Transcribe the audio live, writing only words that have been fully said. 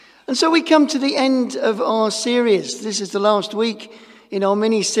And so we come to the end of our series. This is the last week in our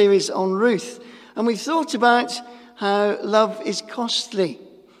mini-series on Ruth. And we've thought about how love is costly.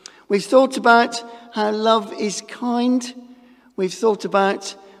 We've thought about how love is kind. We've thought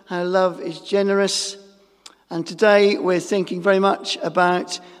about how love is generous. And today we're thinking very much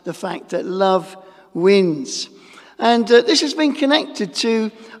about the fact that love wins. And this has been connected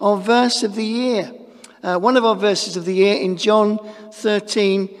to our verse of the year. One of our verses of the year in John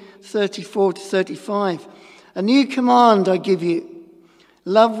 13:34 to 35. A new command I give you,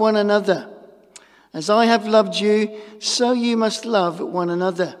 love one another. As I have loved you, so you must love one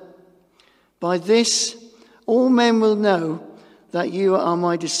another. By this, all men will know that you are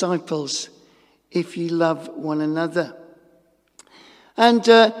my disciples, if you love one another. And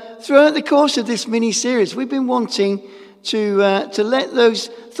throughout the course of this mini-series, we've been wanting to let those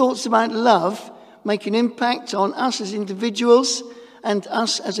thoughts about love make an impact on us as individuals and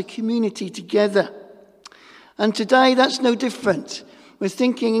us as a community together. And today, that's no different. We're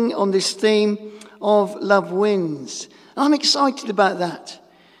thinking on this theme of love wins. I'm excited about that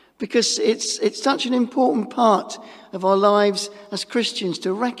because it's such an important part of our lives as Christians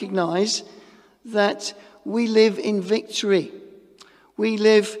to recognize that we live in victory. We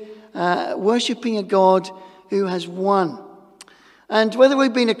live worshipping a God who has won. And whether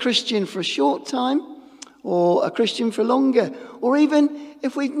we've been a Christian for a short time or a Christian for longer, or even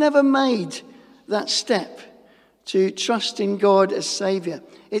if we've never made that step to trust in God as Saviour,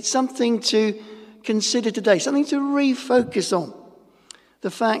 it's something to consider today, something to refocus on.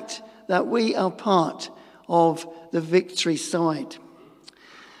 The fact that we are part of the victory side.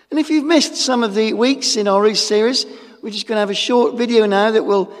 And if you've missed some of the weeks in our Ruth series, we're just going to have a short video now that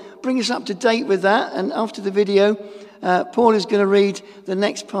will bring us up to date with that. And after the video, Paul is going to read the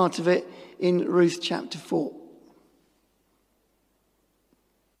next part of it in Ruth chapter 4.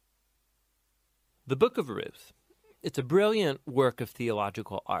 The book of Ruth. It's a brilliant work of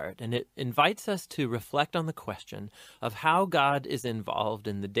theological art, and it invites us to reflect on the question of how God is involved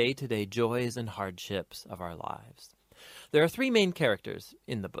in the day-to-day joys and hardships of our lives. There are three main characters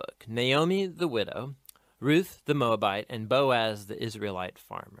in the book: Naomi, the widow, Ruth, the Moabite, and Boaz, the Israelite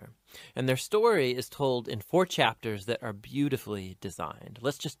farmer. And their story is told in 4 chapters that are beautifully designed.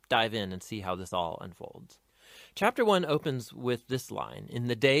 Let's just dive in and see how this all unfolds. Chapter 1 opens with this line, "In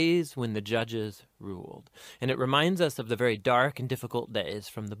the days when the judges ruled." And it reminds us of the very dark and difficult days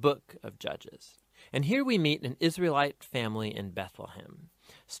from the book of Judges. And here we meet an Israelite family in Bethlehem,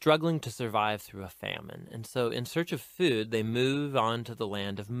 struggling to survive through a famine. And so in search of food, they move on to the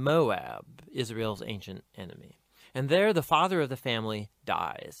land of Moab, Israel's ancient enemy. And there the father of the family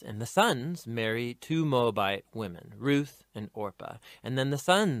dies, and the sons marry 2 Moabite women, Ruth and Orpah. And then the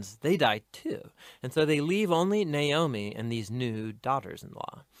sons, they die too. And so they leave only Naomi and these new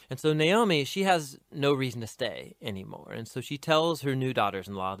daughters-in-law. And so Naomi, she has no reason to stay anymore. And so she tells her new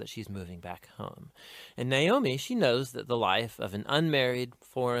daughters-in-law that she's moving back home. And Naomi, she knows that the life of an unmarried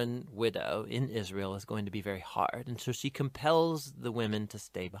foreign widow in Israel is going to be very hard. And so she compels the women to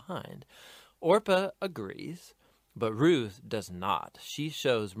stay behind. Orpah agrees, but Ruth does not. She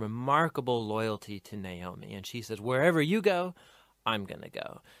shows remarkable loyalty to Naomi, and she says, wherever you go, I'm going to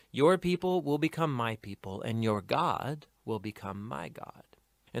go. Your people will become my people, and your God will become my God.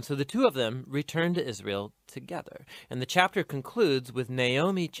 And so the two of them return to Israel together. And the chapter concludes with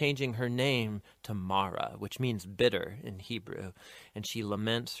Naomi changing her name to Mara, which means bitter in Hebrew, and she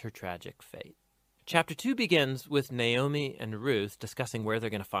laments her tragic fate. Chapter 2 begins with Naomi and Ruth discussing where they're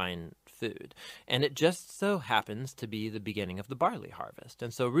going to find food. And it just so happens to be the beginning of the barley harvest.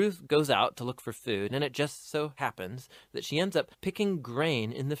 And so Ruth goes out to look for food, and it just so happens that she ends up picking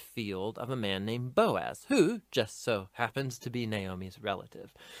grain in the field of a man named Boaz, who just so happens to be Naomi's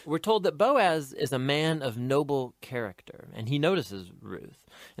relative. We're told that Boaz is a man of noble character, and he notices Ruth.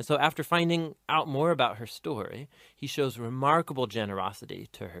 And so after finding out more about her story, he shows remarkable generosity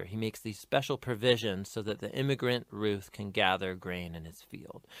to her. He makes these special provisions so that the immigrant Ruth can gather grain in his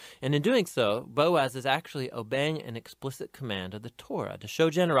field. And in doing so, Boaz is actually obeying an explicit command of the Torah to show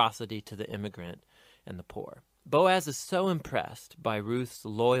generosity to the immigrant and the poor. Boaz is so impressed by Ruth's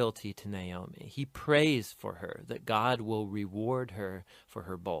loyalty to Naomi. He prays for her that God will reward her for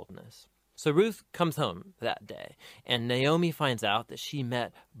her boldness. So Ruth comes home that day, and Naomi finds out that she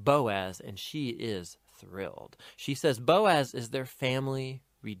met Boaz, and she is thrilled. She says Boaz is their family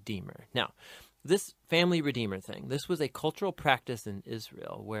redeemer. Now, this family redeemer thing, this was a cultural practice in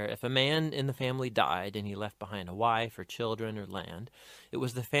Israel where if a man in the family died and he left behind a wife or children or land, it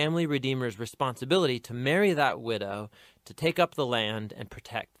was the family redeemer's responsibility to marry that widow, to take up the land and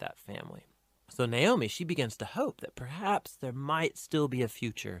protect that family. So Naomi, she begins to hope that perhaps there might still be a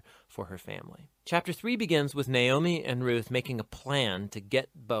future for her family. Chapter 3 begins with Naomi and Ruth making a plan to get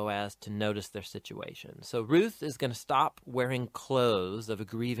Boaz to notice their situation. So Ruth is going to stop wearing clothes of a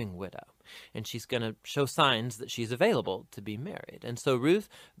grieving widow, and she's going to show signs that she's available to be married. And so Ruth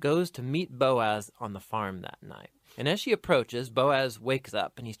goes to meet Boaz on the farm that night. And as she approaches, Boaz wakes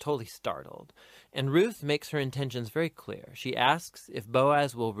up and he's totally startled. And Ruth makes her intentions very clear. She asks if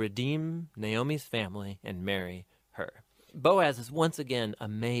Boaz will redeem Naomi's family and marry her. Boaz is once again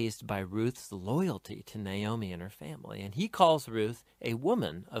amazed by Ruth's loyalty to Naomi and her family, and he calls Ruth a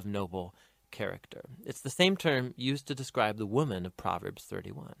woman of noble character. It's the same term used to describe the woman of Proverbs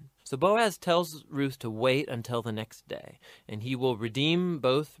 31. So Boaz tells Ruth to wait until the next day, and he will redeem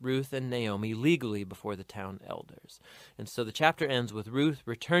both Ruth and Naomi legally before the town elders. And so the chapter ends with Ruth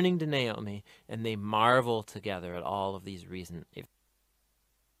returning to Naomi, and they marvel together at all of these recent events.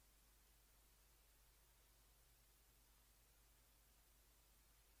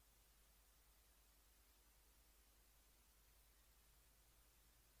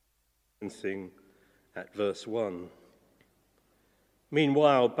 At verse 1.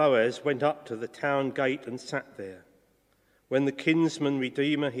 Meanwhile, Boaz went up to the town gate and sat there. When the kinsman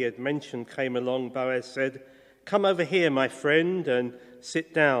redeemer he had mentioned came along, Boaz said, "Come over here, my friend, and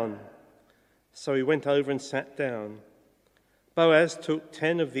sit down." So he went over and sat down. Boaz took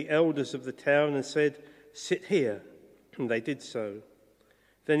 10 of the elders of the town and said, "Sit here," and they did so.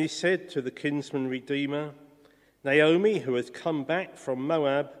 Then he said to the kinsman redeemer, "Naomi, who has come back from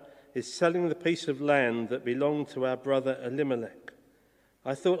Moab, is selling the piece of land that belonged to our brother Elimelech.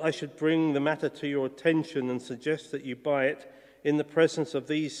 I thought I should bring the matter to your attention and suggest that you buy it in the presence of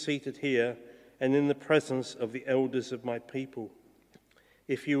these seated here and in the presence of the elders of my people.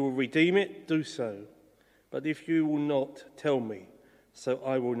 If you will redeem it, do so. But if you will not, tell me, so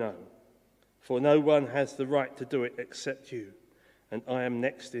I will know. For no one has the right to do it except you, and I am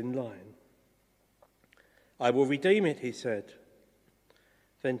next in line." "I will redeem it," he said.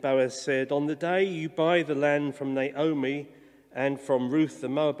 Then Boaz said, "On the day you buy the land from Naomi and from Ruth the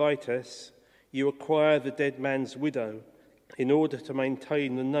Moabitess, you acquire the dead man's widow in order to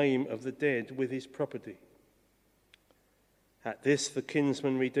maintain the name of the dead with his property." At this the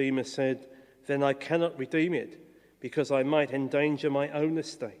kinsman redeemer said, "Then I cannot redeem it, because I might endanger my own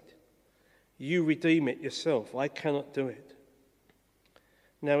estate. You redeem it yourself. I cannot do it."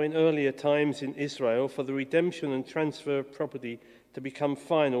 Now in earlier times in Israel, for the redemption and transfer of property to become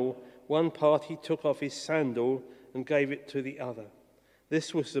final, one party took off his sandal and gave it to the other.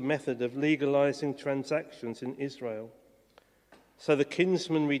 This was the method of legalizing transactions in Israel. So the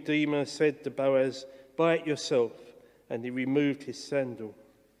kinsman redeemer said to Boaz, "Buy it yourself," and he removed his sandal.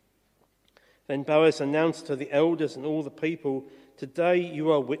 Then Boaz announced to the elders and all the people, "Today you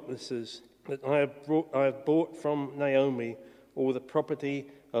are witnesses that I have bought from Naomi all the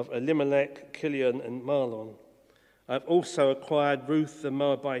property of Elimelech, Kilion, and Mahlon. I have also acquired Ruth the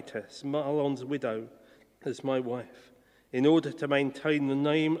Moabitess, Mahlon's widow, as my wife, in order to maintain the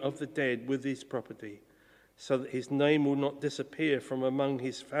name of the dead with his property, so that his name will not disappear from among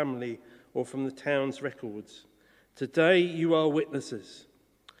his family or from the town's records. Today you are witnesses."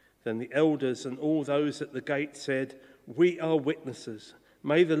 Then the elders and all those at the gate said, "We are witnesses.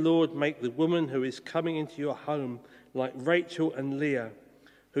 May the Lord make the woman who is coming into your home like Rachel and Leah,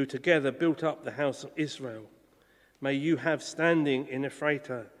 who together built up the house of Israel. May you have standing in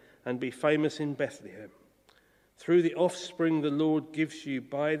Ephratah and be famous in Bethlehem. Through the offspring the Lord gives you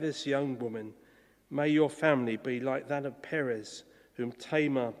by this young woman, may your family be like that of Perez, whom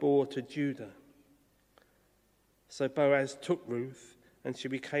Tamar bore to Judah." So Boaz took Ruth, and she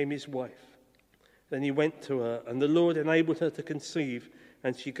became his wife. Then he went to her, and the Lord enabled her to conceive,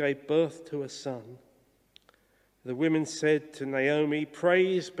 and she gave birth to a son. The women said to Naomi,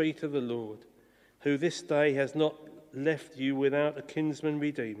 "Praise be to the Lord, who this day has not left you without a kinsman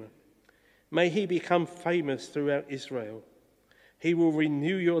redeemer. May he become famous throughout Israel. He will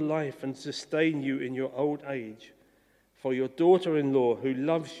renew your life and sustain you in your old age. For your daughter-in-law, who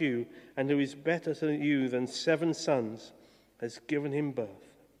loves you and who is better to you than 7 sons, has given him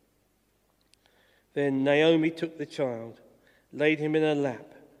birth." Then Naomi took the child, laid him in her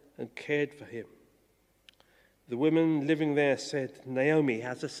lap, and cared for him. The women living there said, "Naomi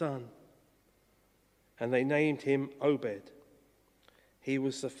has a son." And they named him Obed. He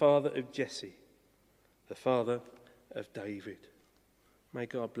was the father of Jesse, the father of David. May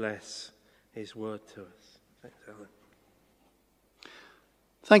God bless his word to us. Thanks, Alan.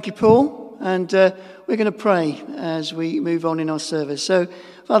 Thank you, Paul. And we're going to pray as we move on in our service. So,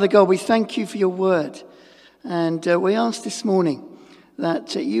 Father God, we thank you for your word. And we ask this morning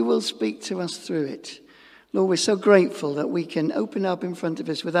that you will speak to us through it. Lord, we're so grateful that we can open up in front of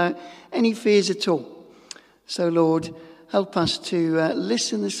us without any fears at all. So, Lord, help us to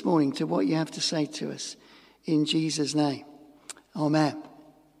listen this morning to what you have to say to us. In Jesus' name. Amen.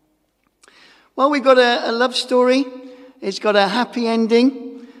 Well, we've got a love story. It's got a happy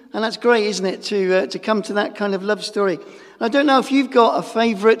ending. And that's great, isn't it, to come to that kind of love story. I don't know if you've got a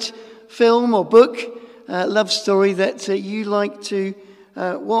favourite film or book, love story that you like to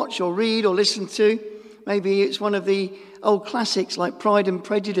watch or read or listen to. Maybe it's one of the old classics like Pride and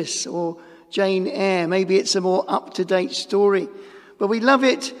Prejudice or Jane Eyre. Maybe it's a more up-to-date story. But we love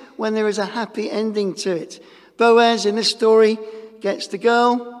it when there is a happy ending to it. Boaz in this story gets the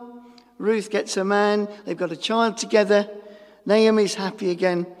girl. Ruth gets a man. They've got a child together. Naomi's happy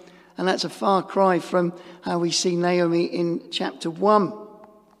again. And that's a far cry from how we see Naomi in chapter 1. But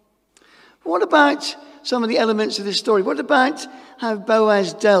what about some of the elements of this story? What about how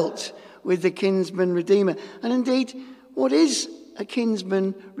Boaz dealt with the kinsman redeemer? And indeed, what is a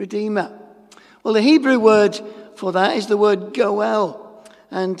kinsman redeemer? Well, the Hebrew word for that is the word goel.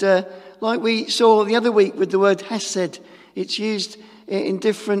 And like we saw the other week with the word hesed, it's used in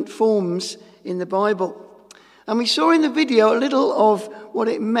different forms in the Bible. And we saw in the video a little of what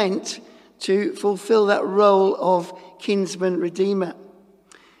it meant to fulfill that role of kinsman redeemer.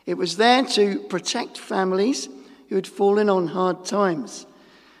 It was there to protect families who had fallen on hard times.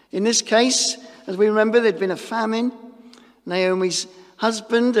 In this case, as we remember, there'd been a famine. Naomi's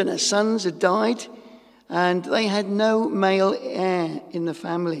husband and her sons had died, and they had no male heir in the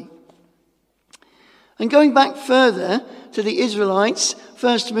family. And going back further to the Israelites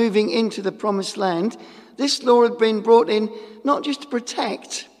first moving into the promised land, this law had been brought in not just to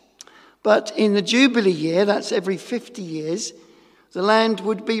protect, but in the Jubilee year, that's every 50 years, the land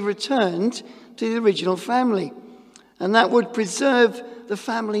would be returned to the original family. And that would preserve the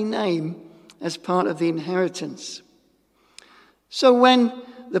family name as part of the inheritance. So when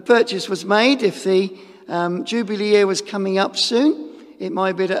the purchase was made, if the Jubilee year was coming up soon, it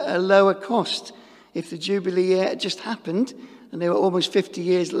might be at a lower cost. If the Jubilee year had just happened and there were almost 50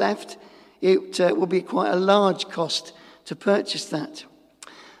 years left, it will be quite a large cost to purchase that.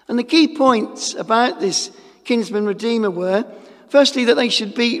 And the key points about this kinsman redeemer were, firstly, that they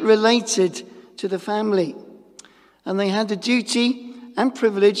should be related to the family. And they had the duty and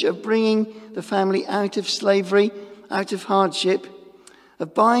privilege of bringing the family out of slavery, out of hardship,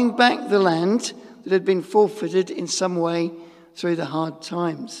 of buying back the land that had been forfeited in some way through the hard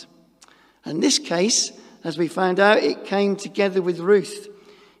times. And in this case, as we found out, it came together with Ruth,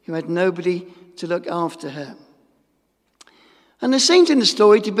 who had nobody to look after her. And there seems in the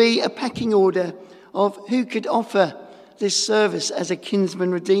story to be a pecking order of who could offer this service as a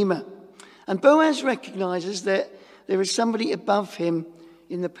kinsman redeemer. And Boaz recognizes that there is somebody above him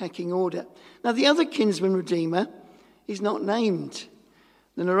in the pecking order. Now, the other kinsman redeemer is not named.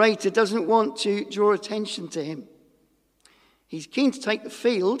 The narrator doesn't want to draw attention to him. He's keen to take the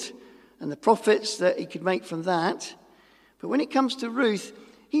field and the profits that he could make from that. But when it comes to Ruth,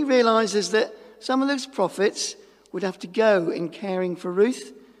 he realizes that some of those profits would have to go in caring for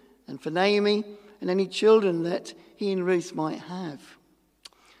Ruth and for Naomi and any children that he and Ruth might have.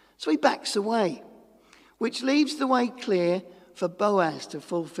 So he backs away, which leaves the way clear for Boaz to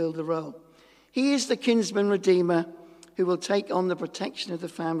fulfill the role. He is the kinsman redeemer who will take on the protection of the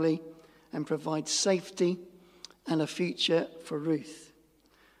family and provide safety and a future for Ruth.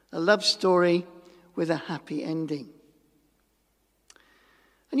 A love story with a happy ending.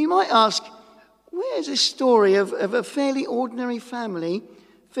 And you might ask, where does this story of a fairly ordinary family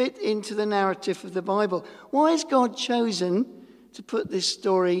fit into the narrative of the Bible? Why has God chosen to put this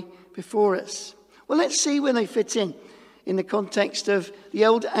story before us? Well, let's see where they fit in the context of the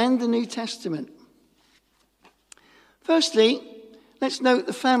Old and the New Testament. Firstly, let's note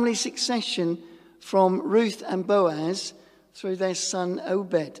the family succession from Ruth and Boaz through their son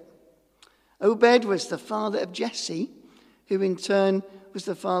Obed. Obed was the father of Jesse, who in turn was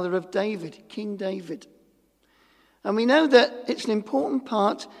the father of David, King David. And we know that it's an important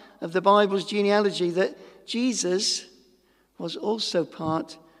part of the Bible's genealogy that Jesus was also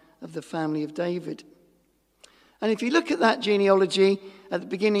part of the family of David. And if you look at that genealogy at the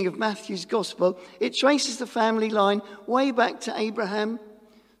beginning of Matthew's Gospel, it traces the family line way back to Abraham,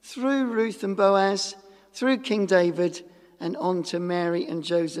 through Ruth and Boaz, through King David, and on to Mary and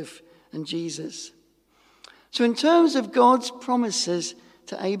Joseph and Jesus. So in terms of God's promises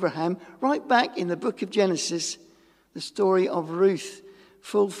to Abraham, right back in the book of Genesis, the story of Ruth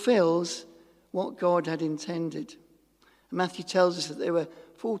fulfills what God had intended. And Matthew tells us that there were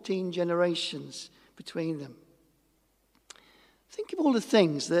 14 generations between them. Think of all the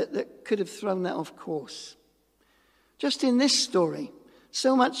things that could have thrown that off course. Just in this story,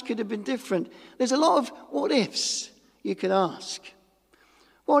 so much could have been different. There's a lot of what ifs you could ask.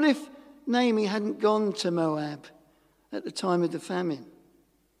 What if Naomi hadn't gone to Moab at the time of the famine?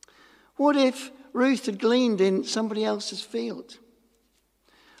 What if Ruth had gleaned in somebody else's field?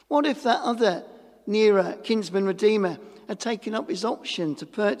 What if that other nearer kinsman redeemer had taken up his option to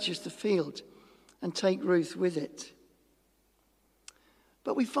purchase the field and take Ruth with it?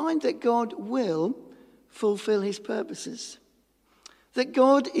 But we find that God will fulfill his purposes, that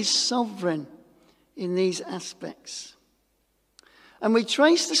God is sovereign in these aspects. And we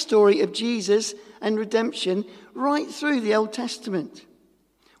trace the story of Jesus and redemption right through the Old Testament.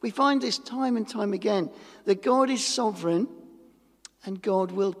 We find this time and time again, that God is sovereign and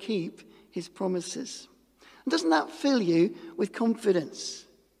God will keep his promises. And doesn't that fill you with confidence?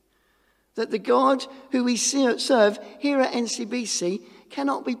 That the God who we serve here at NCBC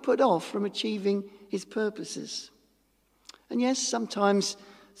cannot be put off from achieving his purposes. And yes, sometimes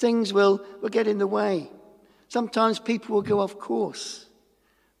things will get in the way. Sometimes people will go off course.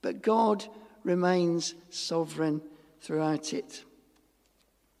 But God remains sovereign throughout it.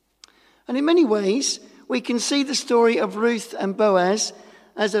 And in many ways, we can see the story of Ruth and Boaz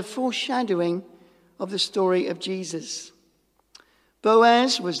as a foreshadowing of the story of Jesus.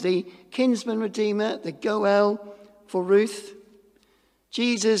 Boaz was the kinsman redeemer, the Goel for Ruth.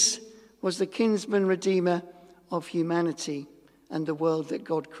 Jesus was the kinsman redeemer of humanity and the world that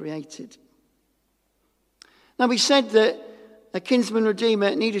God created. Now, we said that a kinsman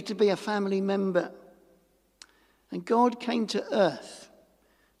redeemer needed to be a family member. And God came to earth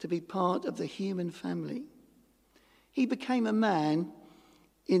to be part of the human family. He became a man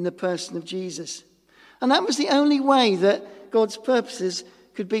in the person of Jesus. And that was the only way that God's purposes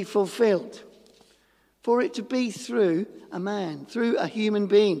could be fulfilled. For it to be through a man, through a human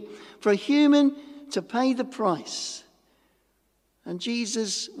being. For a human to pay the price. And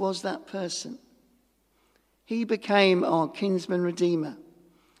Jesus was that person. He became our kinsman redeemer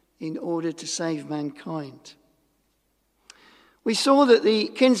in order to save mankind. We saw that the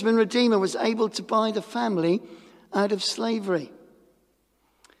kinsman redeemer was able to buy the family out of slavery.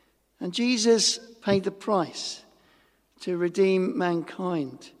 And Jesus paid the price to redeem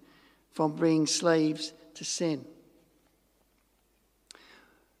mankind from being slaves to sin.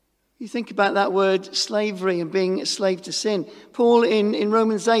 You think about that word slavery and being a slave to sin. Paul in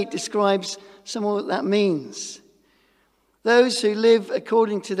Romans 8 describes some of what that means. Those who live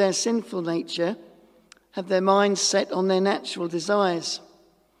according to their sinful nature have their minds set on their natural desires.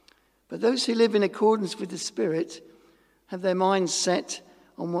 But those who live in accordance with the Spirit have their minds set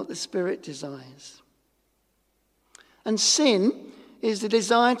on what the Spirit desires. And sin is the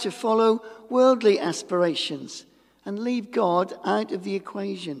desire to follow worldly aspirations and leave God out of the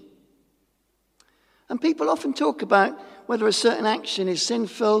equation. And people often talk about whether a certain action is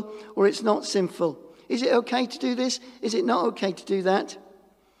sinful or it's not sinful. Is it okay to do this? Is it not okay to do that?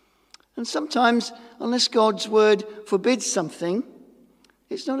 And sometimes, unless God's word forbids something,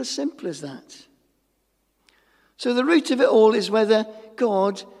 it's not as simple as that. So the root of it all is whether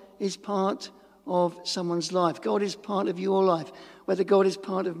God is part of someone's life. God is part of your life. Whether God is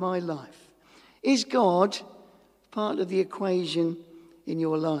part of my life. Is God part of the equation in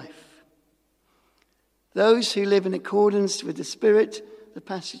your life? Those who live in accordance with the Spirit, the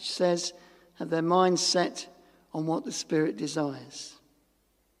passage says, have their minds set on what the Spirit desires.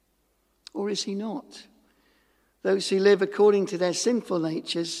 Or is he not? Those who live according to their sinful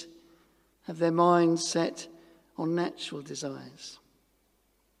natures have their minds set on natural desires.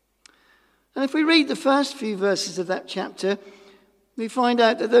 And if we read the first few verses of that chapter, we find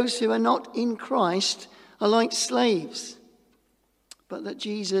out that those who are not in Christ are like slaves, but that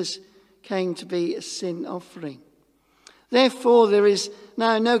Jesus came to be a sin offering. Therefore, there is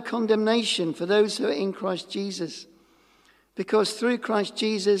now no condemnation for those who are in Christ Jesus, because through Christ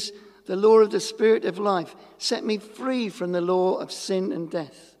Jesus, the law of the Spirit of life set me free from the law of sin and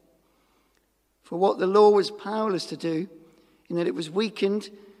death. For what the law was powerless to do, in that it was weakened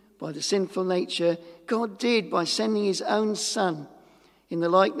by the sinful nature, God did by sending his own Son in the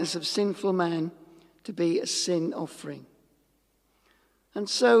likeness of sinful man to be a sin offering. And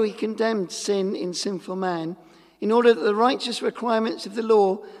so he condemned sin in sinful man in order that the righteous requirements of the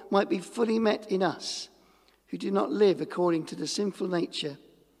law might be fully met in us, who do not live according to the sinful nature,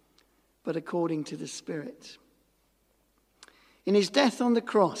 but according to the Spirit. In his death on the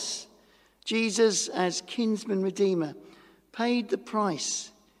cross, Jesus, as kinsman redeemer, paid the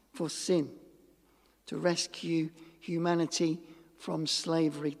price for sin to rescue humanity from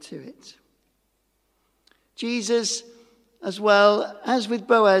slavery to it. Jesus, as well as with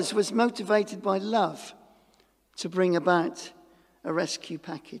Boaz, was motivated by love to bring about a rescue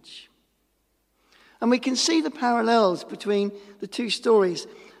package. And we can see the parallels between the two stories,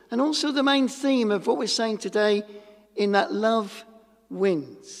 and also the main theme of what we're saying today, in that love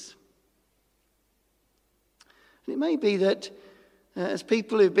wins. And it may be that as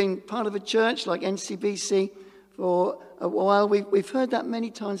people who've been part of a church like NCBC for a while, we've heard that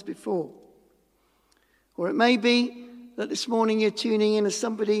many times before. Or it may be that this morning you're tuning in as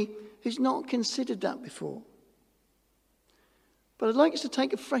somebody who's not considered that before. But I'd like us to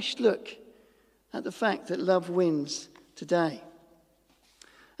take a fresh look at the fact that love wins today.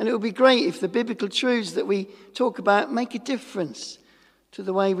 And it would be great if the biblical truths that we talk about make a difference to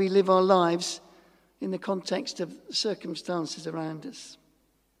the way we live our lives in the context of the circumstances around us.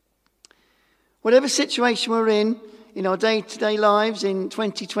 Whatever situation we're in our day-to-day lives in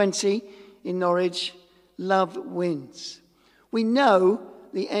 2020 in Norwich, love wins. We know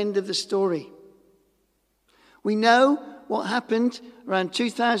the end of the story. We know what happened around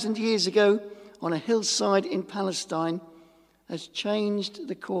 2,000 years ago on a hillside in Palestine has changed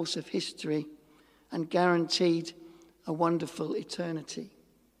the course of history and guaranteed a wonderful eternity.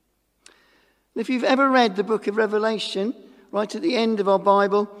 And if you've ever read the book of Revelation, right at the end of our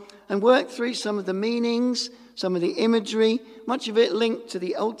Bible, and worked through some of the meanings, some of the imagery, much of it linked to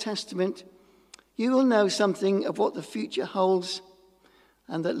the Old Testament, you will know something of what the future holds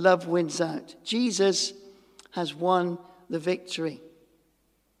and that love wins out. Jesus has won the victory.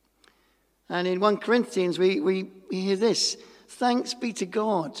 And in 1 Corinthians, we hear this: thanks be to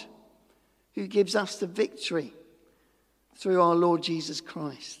God who gives us the victory through our Lord Jesus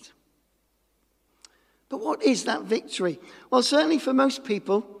Christ. But what is that victory? Well, certainly for most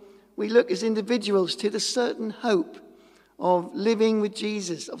people, we look as individuals to the certain hope of living with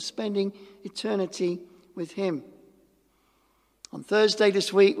Jesus, of spending eternity with him. On Thursday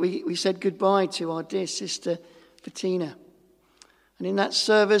this week, we said goodbye to our dear sister, Bettina. And in that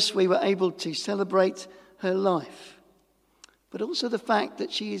service, we were able to celebrate her life, but also the fact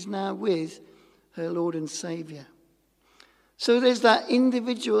that she is now with her Lord and Saviour. So there's that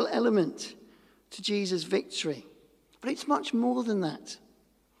individual element to Jesus' victory. But it's much more than that.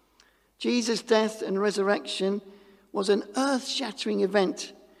 Jesus' death and resurrection was an earth-shattering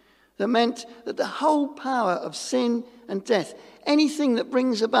event that meant that the whole power of sin and death, anything that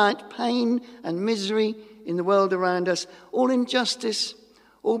brings about pain and misery in the world around us, all injustice,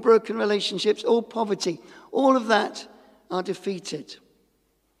 all broken relationships, all poverty, all of that are defeated.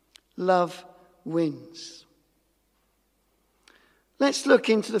 Love wins. Let's look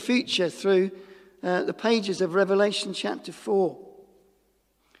into the future through the pages of Revelation chapter 4.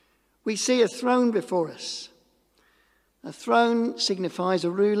 We see a throne before us. A throne signifies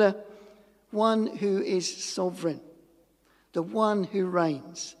a ruler, one who is sovereign, the one who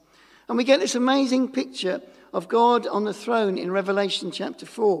reigns. And we get this amazing picture of God on the throne in Revelation chapter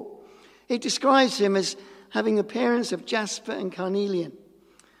 4. It describes him as having appearance of jasper and carnelian.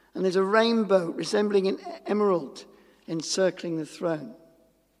 And there's a rainbow resembling an emerald encircling the throne.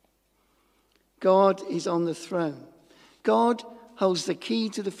 God is on the throne. God holds the key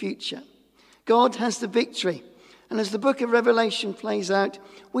to the future. God has the victory. And as the book of Revelation plays out,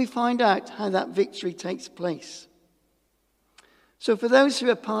 we find out how that victory takes place. So for those who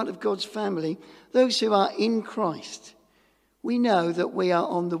are part of God's family, those who are in Christ, we know that we are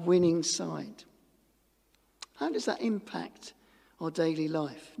on the winning side. How does that impact our daily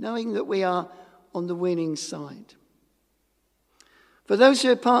life, knowing that we are on the winning side? For those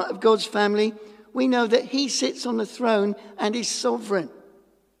who are part of God's family, we know that he sits on the throne and is sovereign.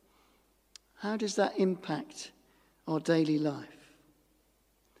 How does that impact our daily life?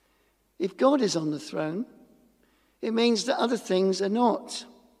 If God is on the throne, it means that other things are not.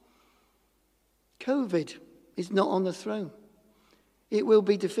 COVID is not on the throne. It will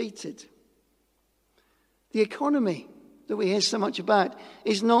be defeated. The economy that we hear so much about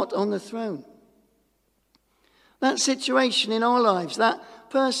is not on the throne. That situation in our lives, that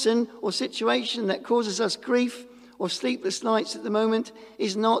person or situation that causes us grief or sleepless nights at the moment,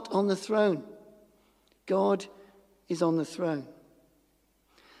 is not on the throne. God is on the throne.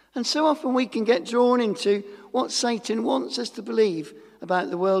 And so often we can get drawn into what Satan wants us to believe about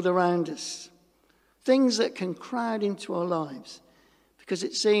the world around us. Things that can crowd into our lives because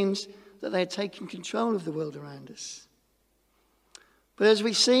it seems that they're taking control of the world around us. But as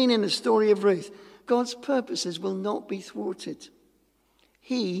we've seen in the story of Ruth, God's purposes will not be thwarted.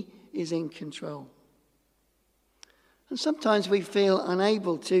 He is in control. And sometimes we feel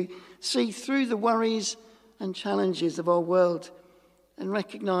unable to see through the worries and challenges of our world and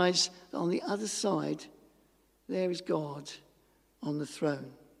recognize that on the other side, there is God on the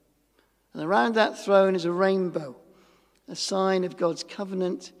throne. And around that throne is a rainbow, a sign of God's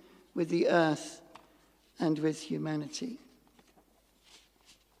covenant with the earth and with humanity.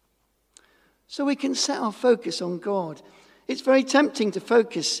 So we can set our focus on God. It's very tempting to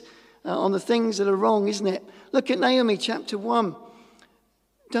focus on the things that are wrong, isn't it? Look at Naomi chapter 1.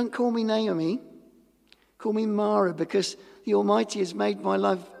 Don't call me Naomi. Call me Mara, because the Almighty has made my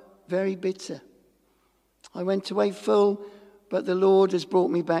life very bitter. I went away full, but the Lord has brought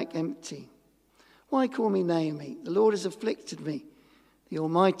me back empty. Why call me Naomi? The Lord has afflicted me. The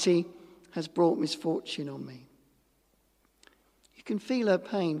Almighty has brought misfortune on me. You can feel her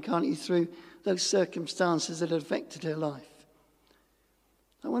pain, can't you, through those circumstances that had affected her life.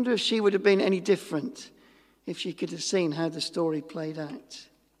 I wonder if she would have been any different if she could have seen how the story played out.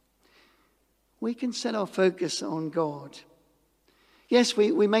 We can set our focus on God. Yes,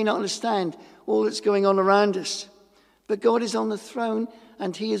 we may not understand all that's going on around us, but God is on the throne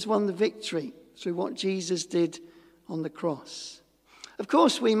and he has won the victory through what Jesus did on the cross. Of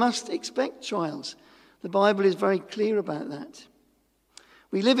course, we must expect trials. The Bible is very clear about that.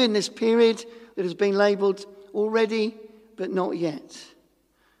 We live in this period that has been labelled already, but not yet.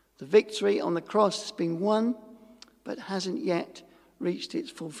 The victory on the cross has been won, but hasn't yet reached its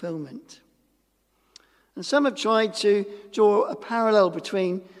fulfilment. And some have tried to draw a parallel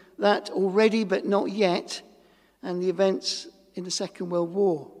between that already, but not yet, and the events in the Second World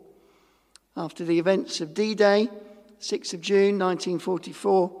War. After the events of D-Day, 6th of June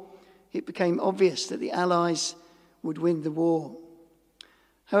 1944, it became obvious that the Allies would win the war.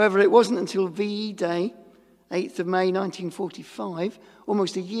 However, it wasn't until VE Day, 8th of May 1945,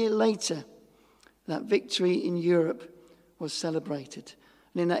 almost a year later, that victory in Europe was celebrated.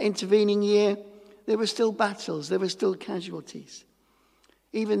 And in that intervening year, there were still battles, there were still casualties,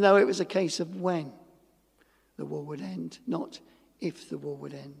 even though it was a case of when the war would end, not if the war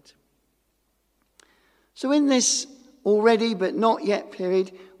would end. So in this already but not yet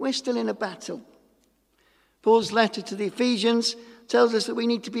period, we're still in a battle. Paul's letter to the Ephesians tells us that we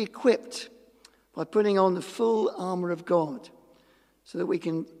need to be equipped by putting on the full armour of God so that we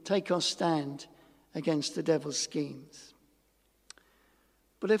can take our stand against the devil's schemes.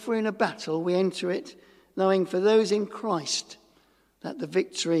 But if we're in a battle, we enter it knowing for those in Christ that the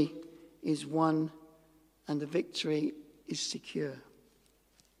victory is won and the victory is secure.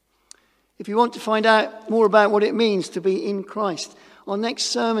 If you want to find out more about what it means to be in Christ, our next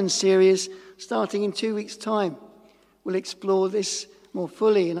sermon series, starting in 2 weeks' time, will explore this more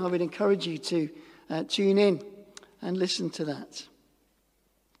fully, and I would encourage you to tune in and listen to that.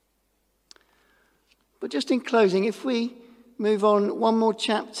 But just in closing, if we move on one more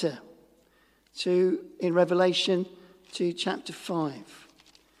chapter in Revelation to chapter 5,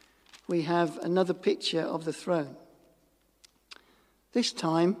 we have another picture of the throne. This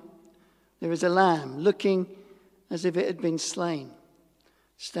time, there is a lamb looking as if it had been slain,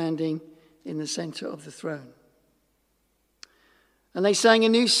 standing in the centre of the throne. And they sang a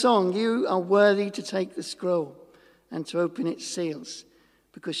new song, "You are worthy to take the scroll and to open its seals,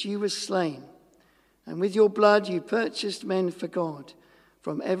 because you were slain. And with your blood you purchased men for God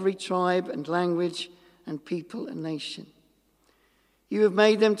from every tribe and language and people and nation. You have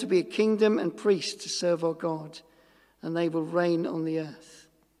made them to be a kingdom and priests to serve our God, and they will reign on the earth."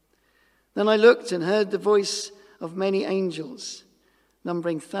 Then I looked and heard the voice of many angels,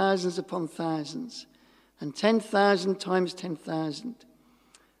 numbering thousands upon thousands, and 10,000 times 10,000.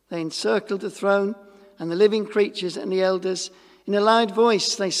 They encircled the throne and the living creatures and the elders. In a loud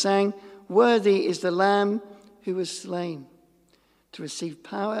voice they sang, "Worthy is the Lamb who was slain, to receive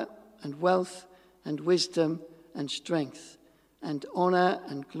power and wealth and wisdom and strength and honor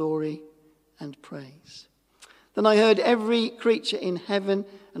and glory and praise." Then I heard every creature in heaven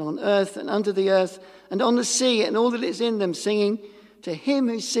and on earth and under the earth and on the sea and all that is in them singing, "To him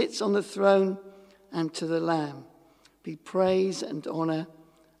who sits on the throne and to the Lamb be praise and honor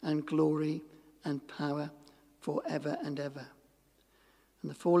and glory and power forever and ever." And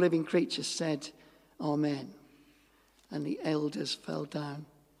the four living creatures said, "Amen." And the elders fell down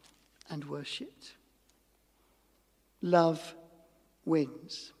and worshipped. Love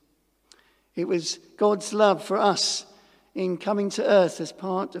wins. It was God's love for us in coming to earth as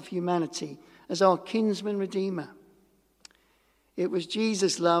part of humanity, as our kinsman redeemer. It was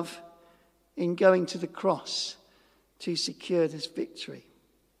Jesus' love in going to the cross to secure this victory.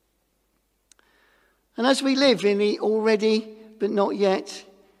 And as we live in the already but not yet,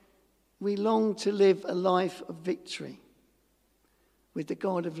 we long to live a life of victory with the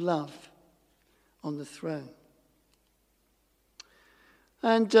God of love on the throne.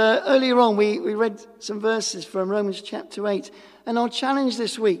 And earlier on, we read some verses from Romans chapter 8. And our challenge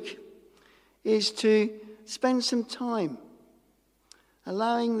this week is to spend some time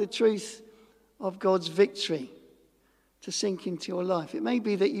allowing the truth of God's victory to sink into your life. It may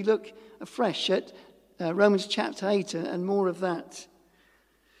be that you look afresh at Romans chapter 8 and more of that.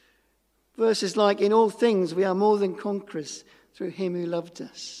 Verses like, in all things we are more than conquerors through him who loved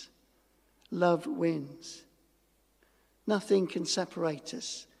us. Love wins. Nothing can separate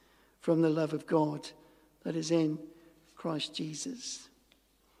us from the love of God that is in Christ Jesus.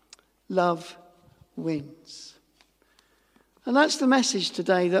 Love wins. And that's the message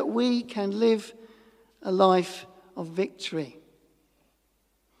today, that we can live a life of victory.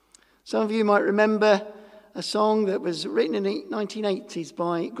 Some of you might remember a song that was written in the 1980s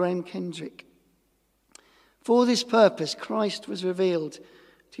by Graham Kendrick. For this purpose, Christ was revealed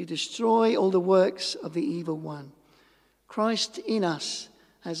to destroy all the works of the evil one. Christ in us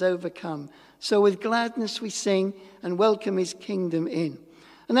has overcome. So with gladness we sing and welcome his kingdom in.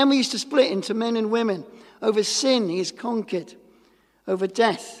 And then we used to split into men and women. Over sin, he is conquered. Over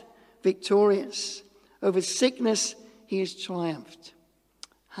death, victorious. Over sickness, he has triumphed.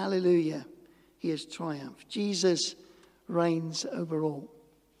 Hallelujah, he has triumphed. Jesus reigns over all.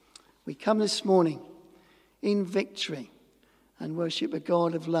 We come this morning in victory and worship a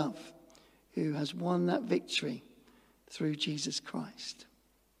God of love who has won that victory through Jesus Christ.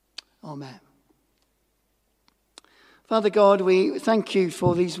 Amen. Father God, we thank you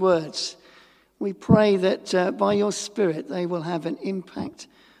for these words. We pray that by your Spirit they will have an impact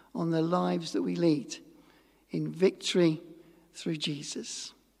on the lives that we lead in victory through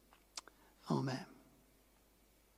Jesus. Amen.